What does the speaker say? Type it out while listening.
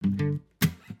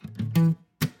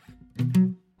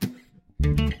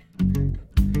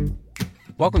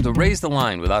Welcome to Raise the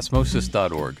Line with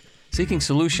Osmosis.org, seeking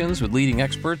solutions with leading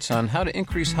experts on how to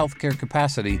increase healthcare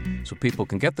capacity so people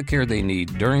can get the care they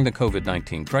need during the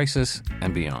COVID-19 crisis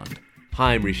and beyond.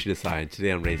 Hi, I'm Rishi Desai, and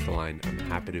today on Raise the Line, I'm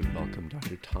happy to welcome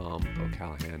Dr. Tom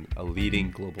O'Callaghan, a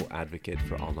leading global advocate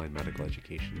for online medical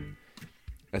education.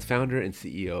 As founder and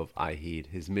CEO of iHeed,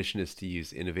 his mission is to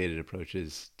use innovative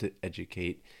approaches to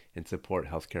educate and support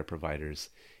healthcare providers,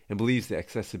 and believes the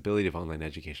accessibility of online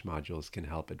education modules can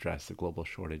help address the global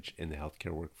shortage in the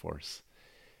healthcare workforce.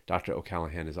 Dr.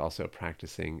 O'Callaghan is also a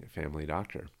practicing family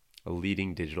doctor, a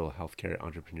leading digital healthcare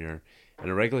entrepreneur,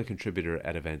 and a regular contributor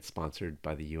at events sponsored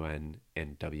by the UN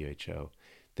and WHO.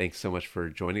 Thanks so much for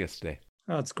joining us today.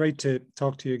 Oh, it's great to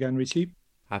talk to you again, Richie.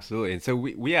 Absolutely. And so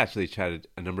we actually chatted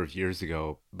a number of years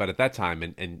ago, but at that time,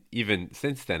 and even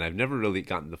since then, I've never really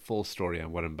gotten the full story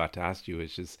on what I'm about to ask you,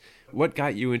 which is what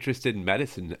got you interested in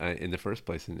medicine in the first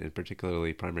place, and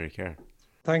particularly primary care?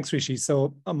 Thanks, Rishi.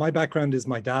 So my background is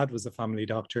my dad was a family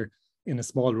doctor in a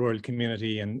small rural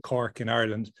community in Cork in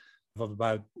Ireland of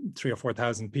about 3,000 or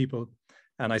 4,000 people.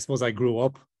 And I suppose I grew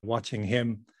up watching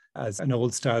him as an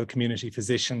old style community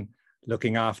physician,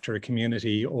 looking after a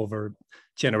community over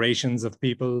generations of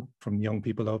people, from young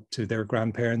people up to their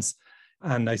grandparents.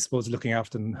 And I suppose looking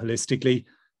after them holistically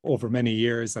over many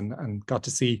years, and got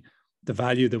to see the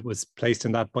value that was placed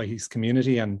in that by his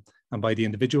community and by the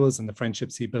individuals and the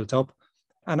friendships he built up.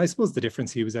 And I suppose the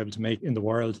difference he was able to make in the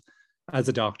world as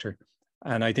a doctor.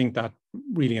 And I think that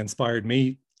really inspired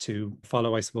me to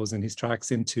follow, I suppose, in his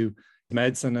tracks into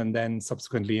medicine and then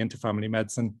subsequently into family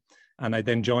medicine. And I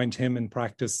then joined him in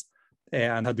practice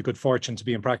and had the good fortune to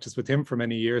be in practice with him for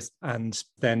many years, and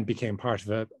then became part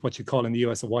of what you call in the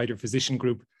US a wider physician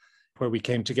group, where we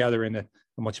came together in a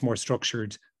much more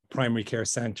structured primary care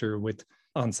center with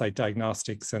on-site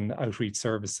diagnostics and outreach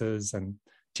services and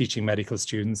teaching medical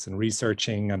students and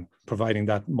researching and providing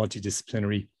that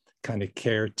multidisciplinary kind of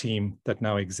care team that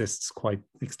now exists quite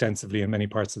extensively in many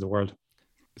parts of the world.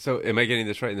 So am I getting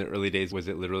this right? In the early days, was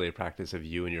it literally a practice of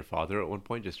you and your father at one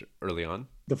point, just early on?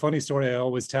 The funny story I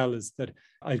always tell is that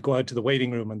I'd go out to the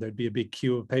waiting room and there'd be a big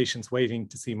queue of patients waiting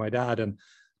to see my dad, and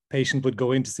patient would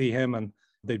go in to see him and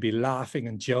they'd be laughing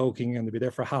and joking and they'd be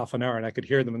there for half an hour, and I could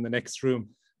hear them in the next room.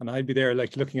 And I'd be there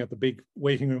like looking at the big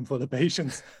waiting room full of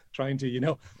patients, trying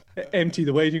to, empty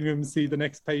the waiting room, see the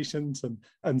next patient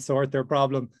and sort their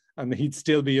problem. And he'd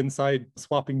still be inside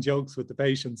swapping jokes with the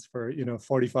patients for,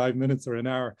 45 minutes or an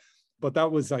hour. But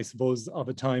that was, I suppose, of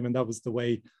a time, and that was the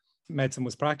way medicine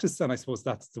was practiced. And I suppose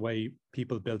that's the way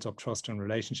people built up trust and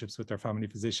relationships with their family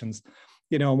physicians.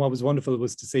 And what was wonderful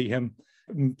was to see him.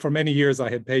 For many years, I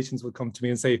had patients would come to me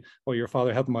and say, "Oh, your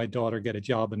father helped my daughter get a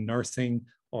job in nursing."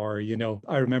 Or,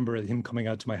 I remember him coming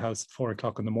out to my house at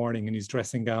 4:00 in the morning in his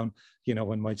dressing gown,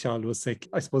 when my child was sick.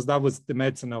 I suppose that was the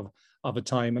medicine of a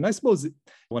time. And I suppose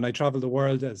when I travel the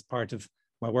world as part of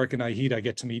my work in iHeed, I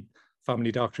get to meet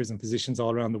family doctors and physicians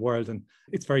all around the world. And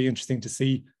it's very interesting to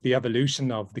see the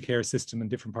evolution of the care system in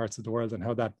different parts of the world and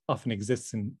how that often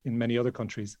exists in many other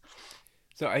countries.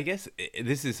 So I guess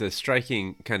this is a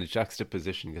striking kind of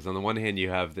juxtaposition, because on the one hand, you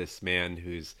have this man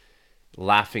who's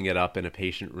laughing it up in a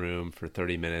patient room for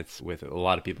 30 minutes with a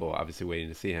lot of people obviously waiting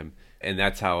to see him. And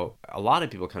that's how a lot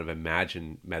of people kind of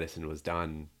imagine medicine was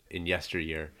done in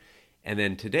yesteryear. And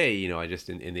then today, I just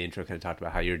in the intro kind of talked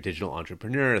about how you're a digital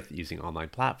entrepreneur using online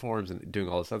platforms and doing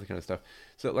all this other kind of stuff.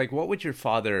 So what would your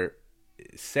father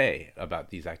say about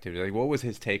these activities? What was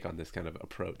his take on this kind of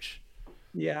approach?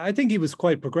 Yeah, I think he was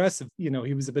quite progressive. He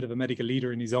was a bit of a medical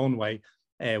leader in his own way.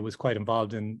 Was quite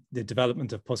involved in the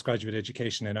development of postgraduate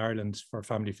education in Ireland for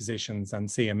family physicians and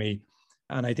CME.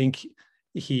 And I think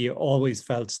he always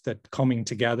felt that coming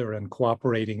together and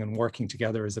cooperating and working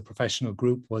together as a professional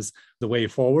group was the way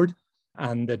forward,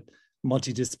 and that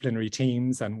multidisciplinary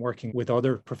teams and working with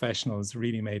other professionals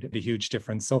really made a huge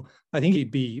difference. So I think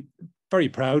he'd be very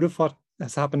proud of what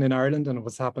has happened in Ireland and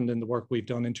what's happened in the work we've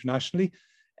done internationally.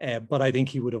 But I think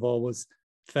he would have always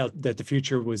felt that the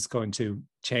future was going to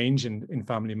change in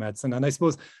family medicine. And I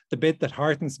suppose the bit that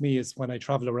heartens me is when I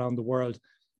travel around the world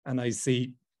and I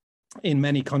see in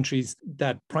many countries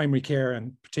that primary care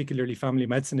and particularly family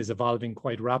medicine is evolving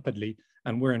quite rapidly.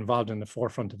 And we're involved in the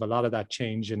forefront of a lot of that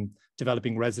change in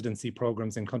developing residency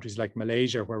programs in countries like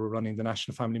Malaysia, where we're running the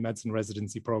National Family Medicine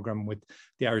Residency Program with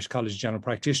the Irish College of General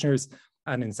Practitioners,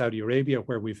 and in Saudi Arabia,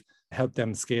 where we've helped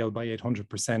them scale by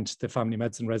 800% the family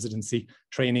medicine residency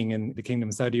training in the Kingdom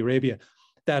of Saudi Arabia.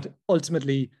 That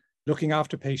ultimately looking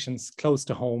after patients close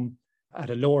to home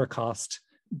at a lower cost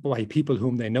by people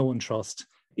whom they know and trust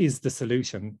is the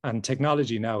solution. And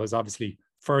technology now has obviously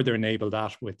further enabled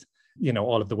that with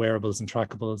all of the wearables and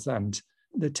trackables and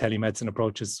the telemedicine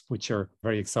approaches, which are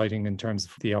very exciting in terms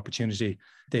of the opportunity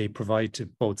they provide to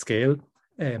both scale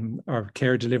our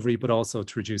care delivery, but also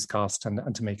to reduce cost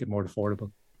and to make it more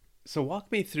affordable. So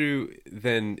walk me through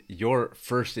then your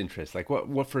first interest. Like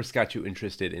what first got you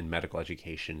interested in medical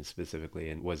education specifically?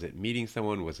 And was it meeting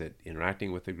someone? Was it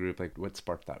interacting with a group? Like what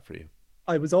sparked that for you?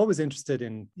 I was always interested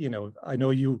in, I know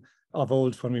you of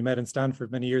old when we met in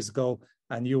Stanford many years ago,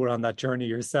 and you were on that journey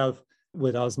yourself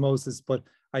with osmosis. But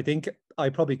I think I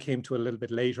probably came to it a little bit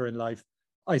later in life.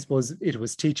 I suppose it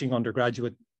was teaching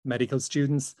undergraduate medical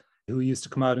students who used to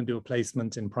come out and do a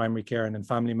placement in primary care and in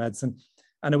family medicine.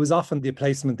 And it was often the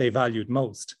placement they valued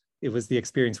most. It was the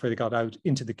experience where they got out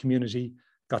into the community,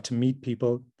 got to meet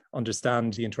people,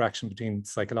 understand the interaction between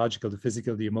psychological, the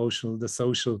physical, the emotional, the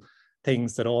social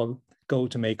things that all go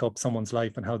to make up someone's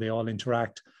life and how they all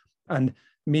interact. And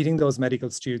meeting those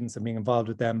medical students and being involved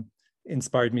with them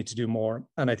inspired me to do more.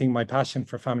 And I think my passion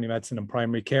for family medicine and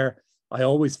primary care, I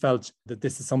always felt that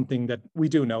this is something that we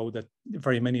do know that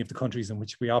very many of the countries in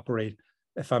which we operate,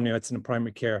 family medicine and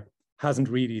primary care hasn't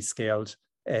really scaled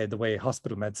the way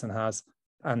hospital medicine has.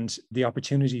 And the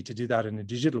opportunity to do that in a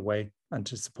digital way and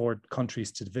to support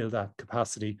countries to build that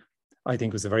capacity, I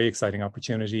think was a very exciting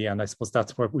opportunity. And I suppose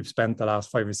that's what we've spent the last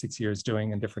 5 or 6 years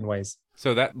doing in different ways.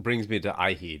 So that brings me to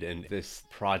IHEED and this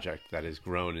project that has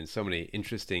grown in so many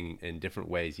interesting and different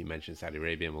ways. You mentioned Saudi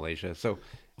Arabia and Malaysia. So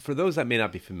for those that may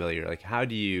not be familiar, like how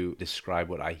do you describe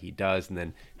what IHEED does and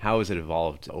then how has it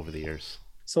evolved over the years?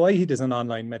 So IHEED is an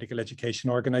online medical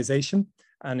education organization.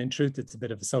 And in truth, it's a bit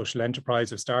of a social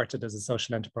enterprise, or started as a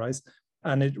social enterprise.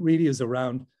 And it really is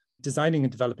around designing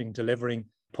and developing, delivering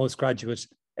postgraduate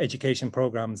education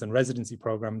programs and residency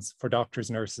programs for doctors,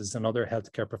 nurses, and other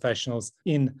healthcare professionals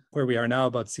in where we are now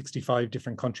about 65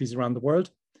 different countries around the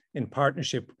world in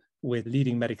partnership with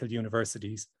leading medical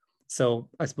universities. So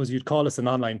I suppose you'd call us an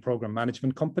online program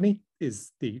management company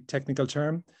is the technical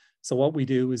term. So what we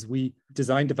do is we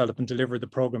design, develop, and deliver the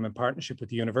program in partnership with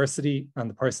the university, and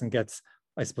the person gets,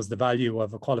 I suppose, the value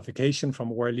of a qualification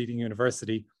from a world-leading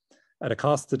university at a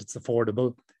cost that it's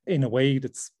affordable in a way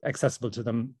that's accessible to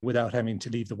them without having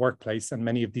to leave the workplace. And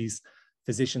many of these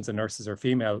physicians and nurses are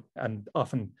female and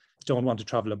often don't want to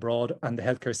travel abroad, and the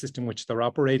healthcare system which they're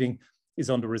operating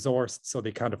is under-resourced, so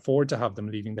they can't afford to have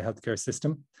them leaving the healthcare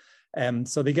system.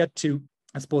 So they get to,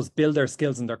 I suppose, build their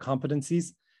skills and their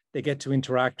competencies. They get to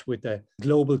interact with a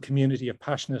global community of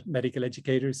passionate medical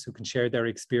educators who can share their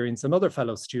experience and other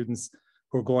fellow students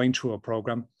who are going through a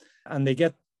program. And they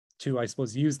get to, I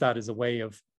suppose, use that as a way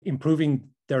of improving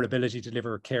their ability to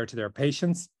deliver care to their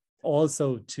patients,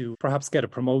 also to perhaps get a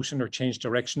promotion or change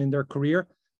direction in their career.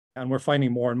 And we're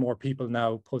finding more and more people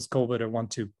now post-COVID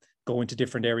want to go into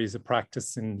different areas of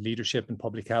practice in leadership and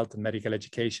public health and medical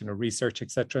education or research,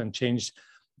 etc., and change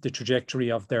the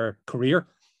trajectory of their career.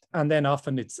 And then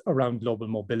often it's around global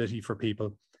mobility for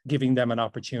people, giving them an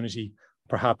opportunity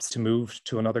perhaps to move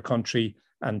to another country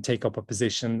and take up a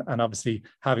position. And obviously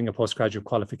having a postgraduate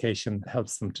qualification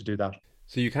helps them to do that.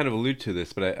 So you kind of allude to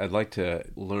this, but I'd like to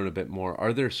learn a bit more.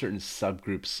 Are there certain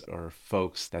subgroups or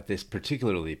folks that this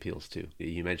particularly appeals to?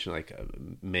 You mentioned like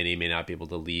many may not be able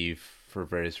to leave for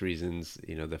various reasons,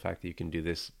 the fact that you can do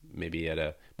this maybe at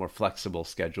a more flexible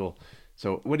schedule.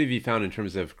 So what have you found in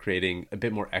terms of creating a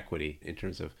bit more equity in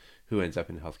terms of who ends up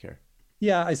in healthcare?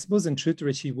 Yeah, I suppose in truth,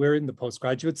 Richie, we're in the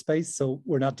postgraduate space. So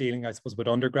we're not dealing, I suppose, with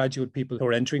undergraduate people who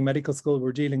are entering medical school.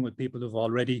 We're dealing with people who've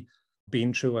already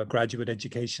been through a graduate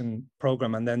education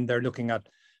program, and then they're looking at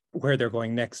where they're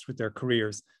going next with their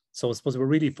careers. So I suppose we're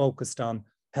really focused on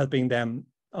helping them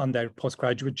on their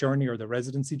postgraduate journey or their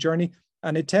residency journey.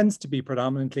 And it tends to be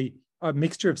predominantly a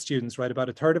mixture of students, right? About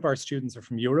a third of our students are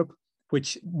from Europe,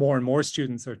 which more and more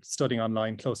students are studying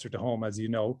online closer to home, as you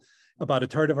know. About a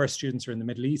third of our students are in the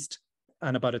Middle East,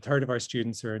 and about a third of our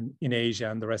students are in Asia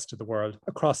and the rest of the world,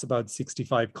 across about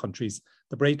 65 countries.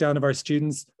 The breakdown of our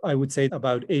students, I would say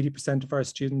about 80% of our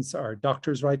students are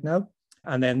doctors right now,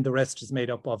 and then the rest is made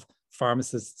up of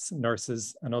pharmacists,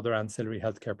 nurses, and other ancillary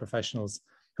healthcare professionals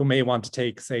who may want to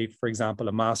take, say, for example,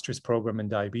 a master's program in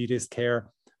diabetes care,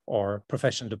 or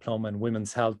professional diploma in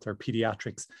women's health or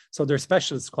pediatrics. So they're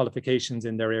specialist qualifications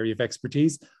in their area of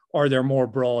expertise, or they're more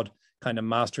broad kind of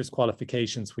master's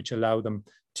qualifications, which allow them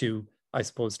to, I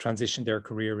suppose, transition their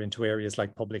career into areas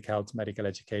like public health, medical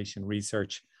education,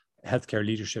 research, healthcare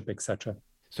leadership, etc.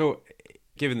 So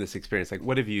given this experience, like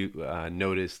what have you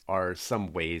noticed are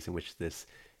some ways in which this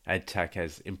ed tech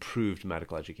has improved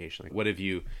medical education? Like what have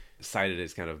you cited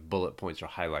as kind of bullet points or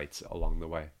highlights along the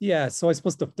way? Yeah, so I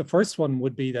suppose the first one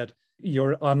would be that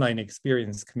your online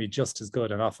experience can be just as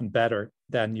good and often better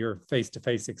than your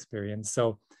face-to-face experience.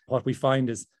 So what we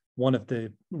find is one of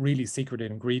the really secret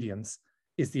ingredients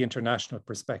is the international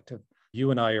perspective.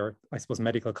 You and I are, I suppose,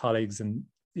 medical colleagues, and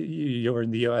you're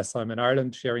in the US, I'm in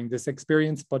Ireland, sharing this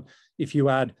experience. But if you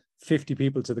add 50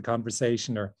 people to the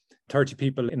conversation, or 30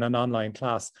 people in an online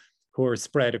class who are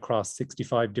spread across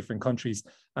 65 different countries,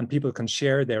 and people can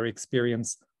share their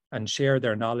experience and share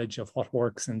their knowledge of what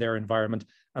works in their environment.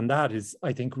 And that is,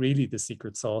 I think, really the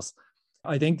secret sauce.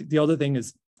 I think the other thing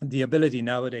is the ability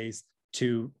nowadays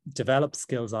to develop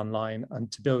skills online and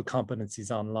to build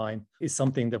competencies online is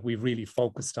something that we've really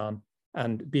focused on,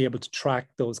 and be able to track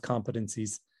those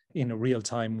competencies in a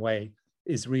real-time way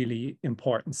is really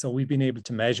important. So we've been able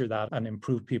to measure that and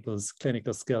improve people's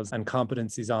clinical skills and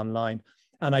competencies online.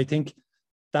 And I think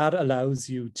that allows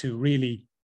you to really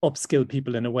upskill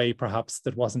people in a way perhaps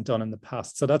that wasn't done in the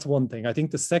past. So that's one thing. I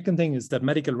think the second thing is that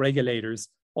medical regulators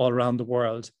all around the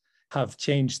world have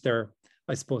changed their,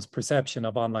 I suppose, perception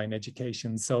of online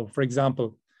education. So for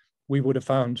example, we would have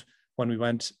found when we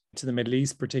went to the Middle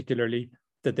East particularly,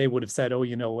 that they would have said, oh,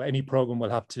 you know, any program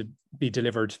will have to be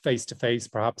delivered face-to-face,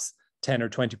 perhaps 10 or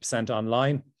 20%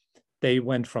 online. They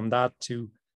went from that to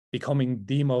becoming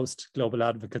the most global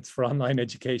advocates for online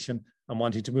education and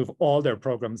wanting to move all their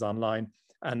programs online.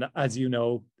 And as you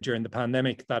know, during the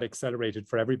pandemic, that accelerated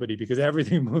for everybody because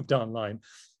everything moved online.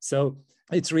 So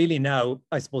it's really now,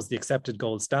 I suppose, the accepted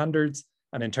gold standards.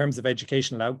 And in terms of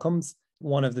educational outcomes,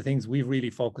 one of the things we've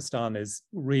really focused on is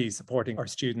really supporting our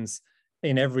students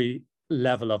in every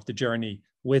level of the journey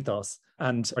with us.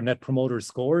 And our net promoter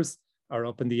scores are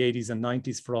up in the 80s and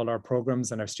 90s for all our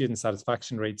programs, and our student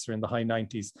satisfaction rates are in the high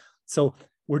 90s. So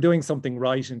we're doing something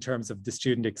right in terms of the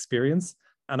student experience.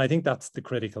 And I think that's the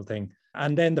critical thing.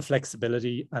 And then the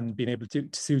flexibility and being able to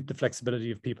suit the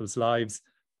flexibility of people's lives.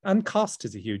 And cost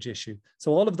is a huge issue.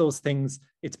 So all of those things,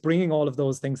 it's bringing all of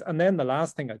those things. And then the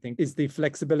last thing I think is the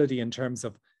flexibility in terms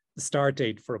of the start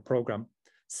date for a program.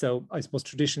 So I suppose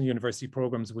traditional university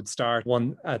programs would start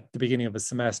one at the beginning of a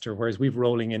semester, whereas we've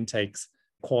rolling intakes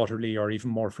quarterly or even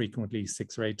more frequently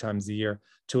 6 or 8 times a year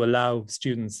to allow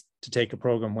students to take a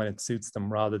program when it suits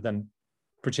them, rather than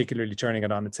particularly turning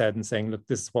it on its head and saying, look,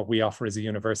 this is what we offer as a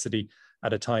university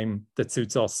at a time that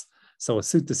suits us. So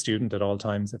suit the student at all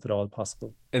times, if at all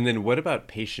possible. And then what about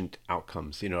patient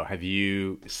outcomes? You know, have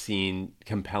you seen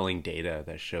compelling data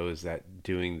that shows that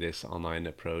doing this online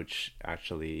approach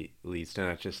actually leads to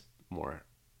not just more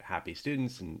happy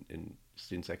students and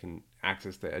students that can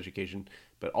access the education,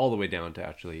 but all the way down to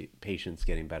actually patients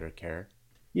getting better care?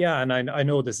 Yeah, and I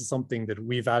know this is something that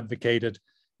we've advocated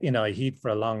in IHEED for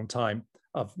a long time,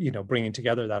 of, you know, bringing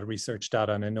together that research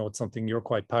data. And I know it's something you're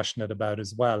quite passionate about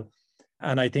as well.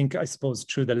 And I think, I suppose,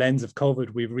 through the lens of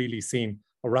COVID, we've really seen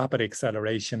a rapid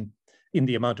acceleration in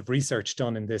the amount of research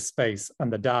done in this space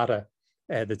and the data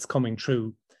that's coming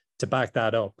through to back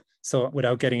that up. So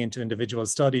without getting into individual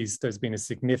studies, there's been a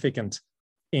significant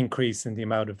increase in the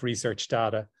amount of research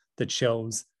data that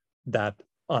shows that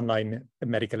online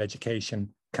medical education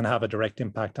can have a direct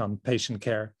impact on patient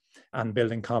care and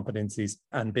building competencies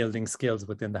and building skills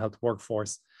within the health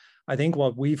workforce. I think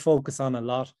what we focus on a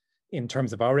lot in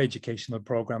terms of our educational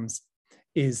programs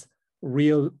is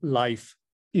real life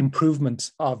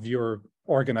improvement of your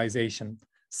organization.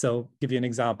 So give you an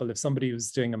example, if somebody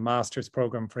was doing a master's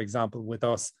program, for example, with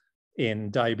us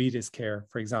in diabetes care,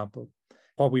 for example,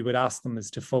 what we would ask them is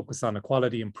to focus on a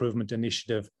quality improvement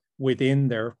initiative within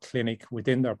their clinic,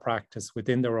 within their practice,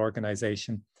 within their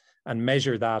organization, and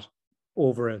measure that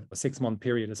over a 6-month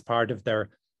period as part of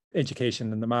their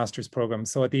education in the master's program.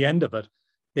 So at the end of it,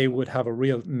 they would have a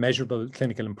real measurable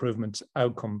clinical improvement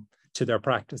outcome to their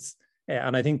practice.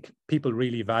 And I think people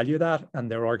really value that, and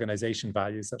their organization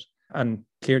values it. And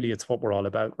clearly it's what we're all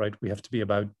about, right? We have to be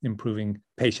about improving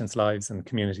patients' lives and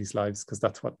communities' lives, because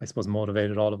that's what I suppose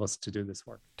motivated all of us to do this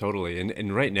work. Totally.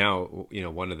 And right now, you know,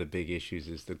 one of the big issues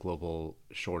is the global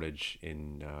shortage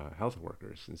in health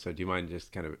workers. And so do you mind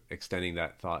just kind of extending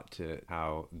that thought to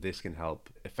how this can help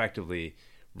effectively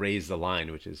raise the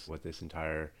line, which is what this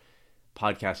entire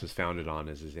podcast was founded on,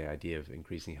 is the idea of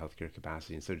increasing healthcare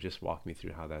capacity. And so just walk me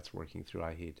through how that's working through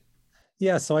IHEED.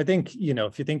 Yeah, so I think, you know,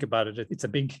 if you think about it, it's a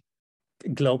big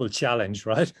global challenge,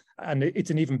 right? And it's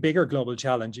an even bigger global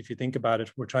challenge if you think about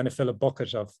it. We're trying to fill a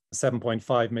bucket of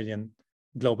 7.5 million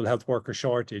global health worker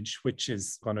shortage, which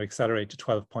is going to accelerate to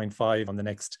 12.5 on the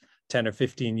next 10 or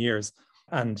 15 years.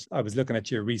 And I was looking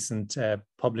at your recent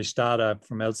published data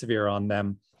from Elsevier on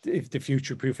the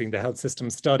future-proofing the health system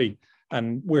study.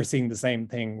 And we're seeing the same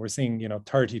thing. We're seeing, you know,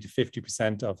 30 to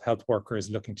 50% of health workers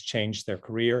looking to change their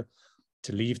career,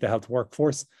 to leave the health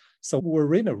workforce. So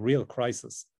we're in a real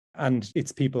crisis. And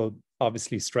it's people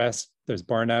obviously stress, there's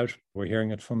burnout. We're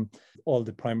hearing it from all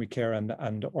the primary care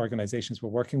and organizations we're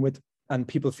working with, and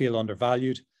people feel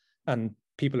undervalued and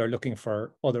people are looking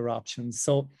for other options.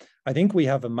 So I think we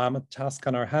have a mammoth task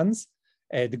on our hands.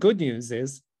 The good news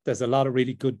is there's a lot of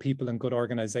really good people and good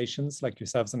organizations like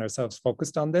yourselves and ourselves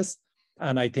focused on this.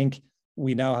 And I think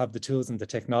we now have the tools and the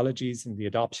technologies and the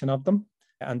adoption of them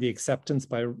and the acceptance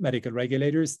by medical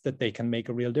regulators that they can make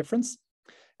a real difference.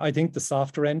 I think the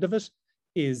softer end of it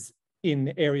is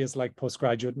in areas like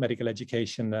postgraduate medical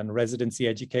education and residency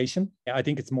education. I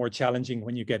think it's more challenging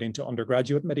when you get into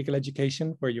undergraduate medical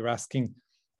education, where you're asking,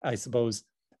 I suppose,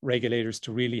 regulators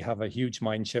to really have a huge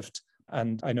mind shift.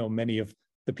 And I know many of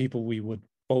the people we would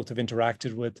both have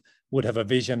interacted with would have a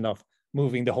vision of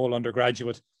moving the whole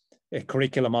undergraduate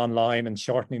curriculum online and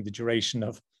shortening the duration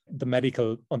of the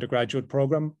medical undergraduate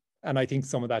program. And I think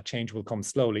some of that change will come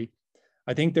slowly.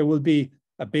 I think there will be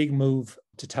a big move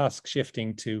to task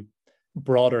shifting to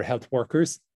broader health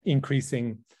workers,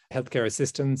 increasing healthcare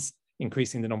assistants,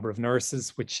 increasing the number of nurses,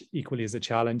 which equally is a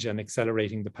challenge, and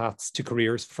accelerating the paths to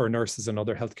careers for nurses and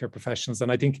other healthcare professionals. And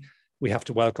I think we have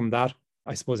to welcome that.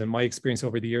 I suppose in my experience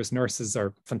over the years, nurses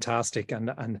are fantastic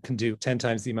and can do 10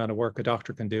 times the amount of work a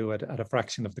doctor can do at a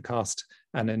fraction of the cost,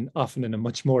 and often in a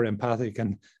much more empathic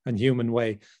and human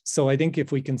way. So I think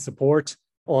if we can support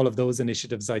all of those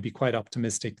initiatives, I'd be quite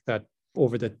optimistic that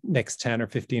over the next 10 or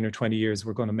 15 or 20 years,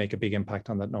 we're going to make a big impact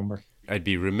on that number. I'd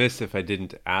be remiss if I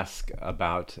didn't ask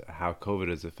about how COVID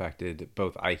has affected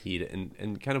both IHEED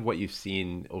and kind of what you've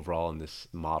seen overall in this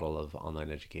model of online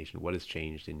education. What has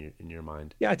changed in your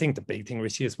mind? Yeah, I think the big thing,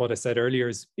 Richie, is what I said earlier,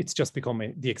 is it's just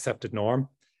becoming the accepted norm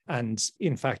and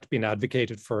in fact being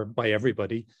advocated for by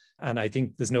everybody. And I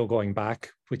think there's no going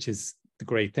back, which is the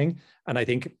great thing. And I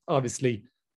think obviously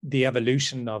the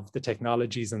evolution of the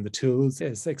technologies and the tools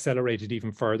is accelerated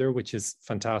even further, which is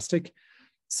fantastic.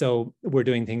 So we're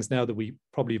doing things now that we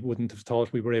probably wouldn't have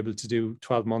thought we were able to do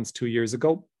 12 months, 2 years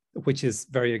ago, which is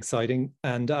very exciting.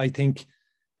 And I think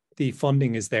the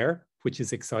funding is there, which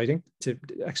is exciting to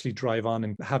actually drive on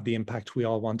and have the impact we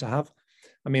all want to have.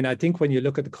 I mean, I think when you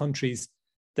look at the countries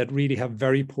that really have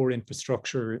very poor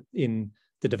infrastructure in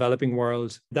the developing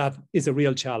world, that is a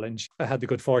real challenge. I had the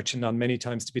good fortune on many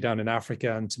times to be down in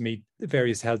Africa and to meet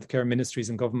various healthcare ministries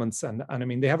and governments. And I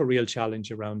mean, they have a real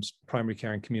challenge around primary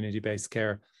care and community-based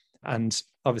care. And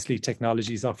obviously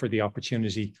technologies offer the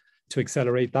opportunity to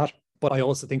accelerate that. But I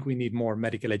also think we need more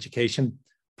medical education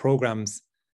programs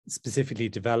specifically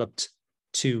developed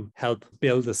to help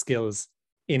build the skills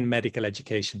in medical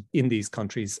education in these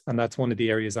countries. And that's one of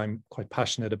the areas I'm quite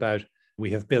passionate about.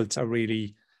 We have built a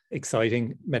really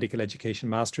exciting medical education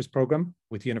master's program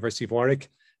with the University of Warwick.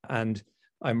 And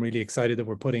I'm really excited that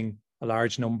we're putting a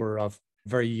large number of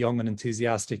very young and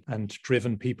enthusiastic and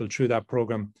driven people through that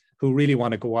program who really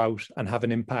want to go out and have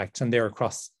an impact. And they're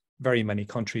across very many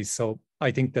countries. So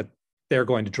I think that they're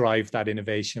going to drive that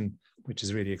innovation, which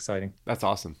is really exciting. That's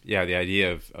awesome. Yeah, the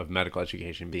idea of medical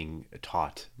education being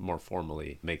taught more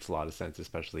formally makes a lot of sense,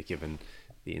 especially given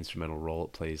the instrumental role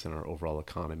it plays in our overall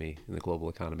economy, in the global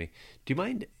economy. Do you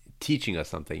mind teaching us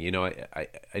something? You know,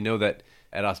 I know that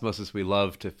at Osmosis, we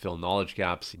love to fill knowledge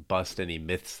gaps, bust any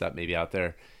myths that may be out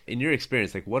there. In your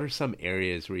experience, like what are some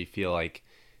areas where you feel like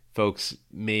folks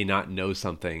may not know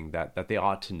something that they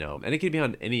ought to know? And it could be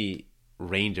on any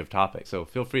range of topics. So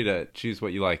feel free to choose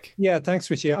what you like. Yeah,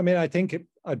 thanks, Richie. I mean, I think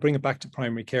I'd bring it back to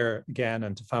primary care again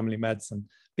and to family medicine,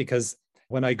 because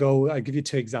when I give you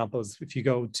two examples. If you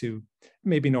go to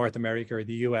maybe North America or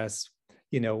the US,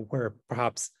 you know, where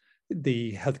perhaps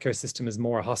the healthcare system is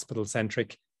more hospital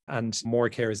centric and more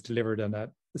care is delivered on a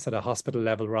sort of hospital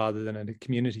level rather than in a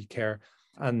community care.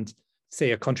 And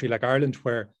say a country like Ireland,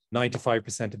 where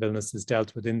 95% of illness is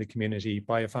dealt with in the community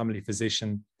by a family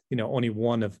physician, you know, only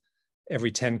one of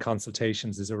every 10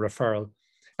 consultations is a referral.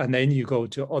 And then you go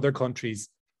to other countries.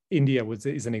 India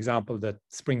is an example that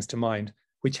springs to mind,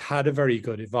 which had a very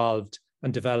good evolved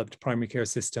and developed primary care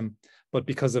system, but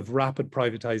because of rapid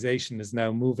privatization is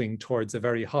now moving towards a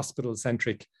very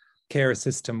hospital-centric care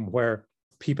system where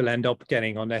people end up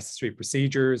getting unnecessary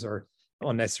procedures or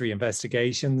unnecessary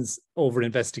investigations,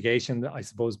 over-investigation, I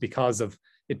suppose, because of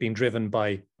it being driven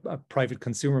by a private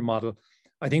consumer model.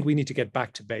 I think we need to get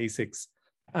back to basics.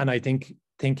 And I think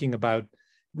thinking about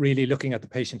really looking at the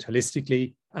patient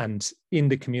holistically and in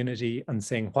the community and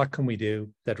saying, what can we do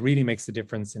that really makes a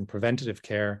difference in preventative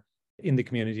care in the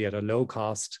community at a low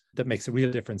cost, that makes a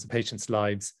real difference in patients'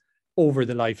 lives over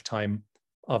the lifetime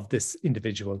of this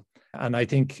individual. And I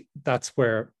think that's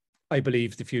where I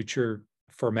believe the future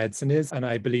for medicine is. And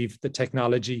I believe the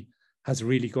technology has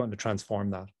really going to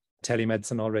transform that.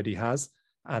 Telemedicine already has.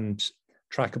 And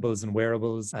trackables and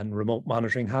wearables and remote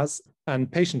monitoring has,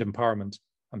 and patient empowerment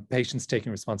and patients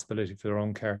taking responsibility for their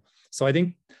own care. So I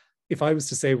think if I was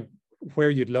to say where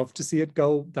you'd love to see it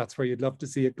go, that's where you'd love to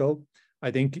see it go.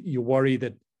 I think you worry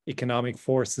that economic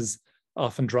forces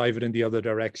often drive it in the other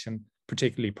direction,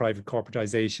 particularly private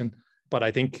corporatization. But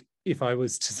I think if I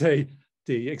was to say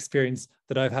the experience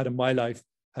that I've had in my life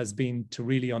has been to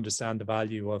really understand the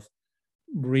value of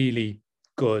really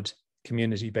good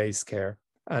community-based care.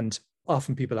 And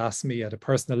often people ask me at a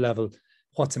personal level,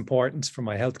 what's important for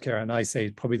my healthcare? And I say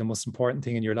probably the most important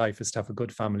thing in your life is to have a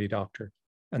good family doctor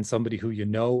and somebody who you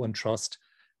know and trust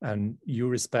and you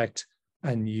respect,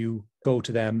 and you go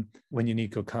to them when you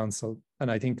need good counsel.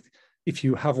 And I think if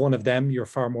you have one of them, you're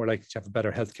far more likely to have a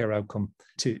better healthcare outcome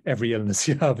to every illness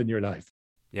you have in your life.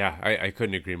 Yeah, I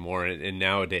couldn't agree more. And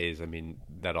nowadays, I mean,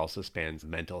 that also spans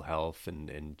mental health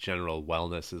and general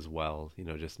wellness as well,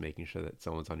 just making sure that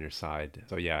someone's on your side.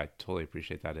 So yeah, I totally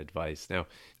appreciate that advice. Now,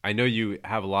 I know you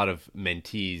have a lot of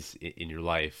mentees in your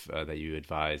life that you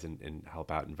advise and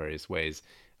help out in various ways.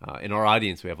 In our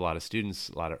audience, we have a lot of students,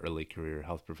 a lot of early career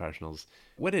health professionals.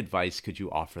 What advice could you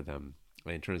offer them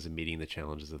in terms of meeting the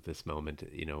challenges of this moment?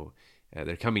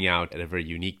 They're coming out at a very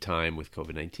unique time with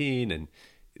COVID-19, and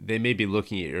they may be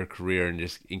looking at your career and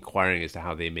just inquiring as to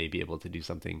how they may be able to do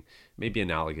something maybe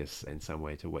analogous in some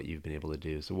way to what you've been able to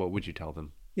do. So what would you tell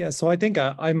them? Yeah, so I think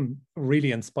I'm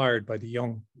really inspired by the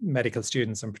young medical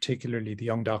students, and particularly the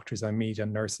young doctors I meet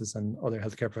and nurses and other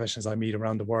healthcare professionals I meet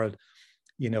around the world.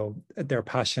 Their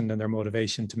passion and their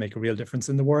motivation to make a real difference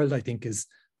in the world, I think, is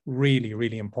really,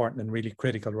 really important and really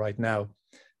critical right now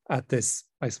at this,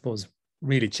 I suppose,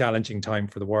 really challenging time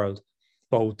for the world,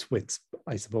 both with,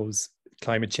 I suppose,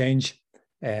 climate change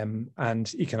and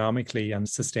economically and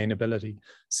sustainability.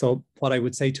 So what I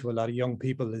would say to a lot of young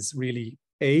people is really,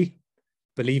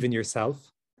 believe in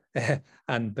yourself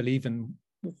and believe in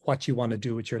what you want to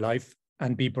do with your life,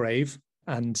 and be brave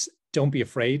and don't be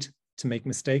afraid to make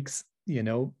mistakes.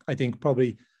 I think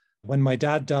probably when my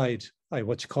dad died, I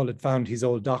found his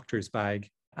old doctor's bag,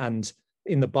 and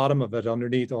in the bottom of it,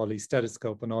 underneath all his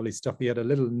stethoscope and all his stuff, he had a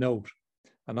little note.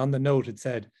 And on the note, it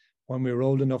said, when we're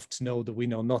old enough to know that we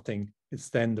know nothing, it's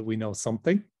then that we know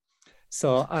something.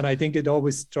 So, and I think it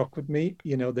always struck with me,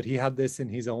 that he had this in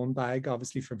his own bag,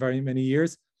 obviously for very many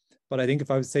years. But I think if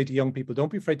I would say to young people,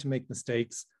 don't be afraid to make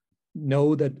mistakes.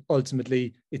 Know that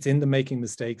ultimately it's in the making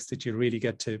mistakes that you really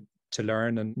get to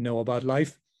learn and know about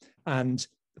life, and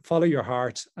follow your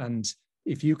heart. And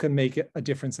if you can make a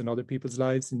difference in other people's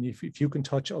lives, and if you can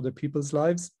touch other people's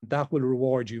lives, that will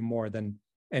reward you more than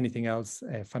anything else,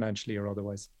 financially or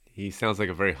otherwise. He sounds like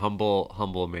a very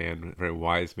humble man, very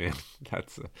wise man.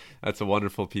 That's a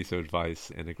wonderful piece of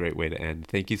advice and a great way to end.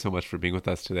 Thank you so much for being with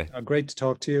us today. Great to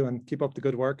talk to you, and keep up the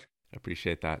good work. I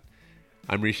appreciate that.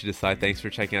 I'm Rishi Desai. Thanks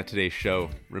for checking out today's show.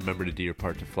 Remember to do your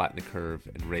part to flatten the curve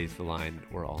and raise the line.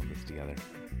 We're all in this together.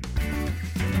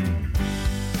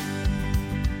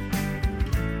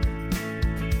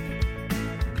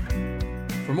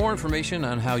 For more information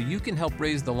on how you can help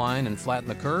raise the line and flatten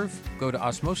the curve, go to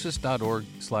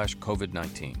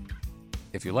osmosis.org/COVID-19.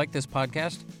 If you like this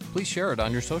podcast, please share it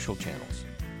on your social channels.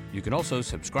 You can also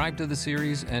subscribe to the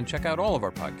series and check out all of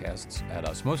our podcasts at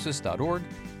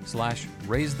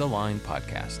osmosis.org/Raise the Line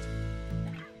Podcast.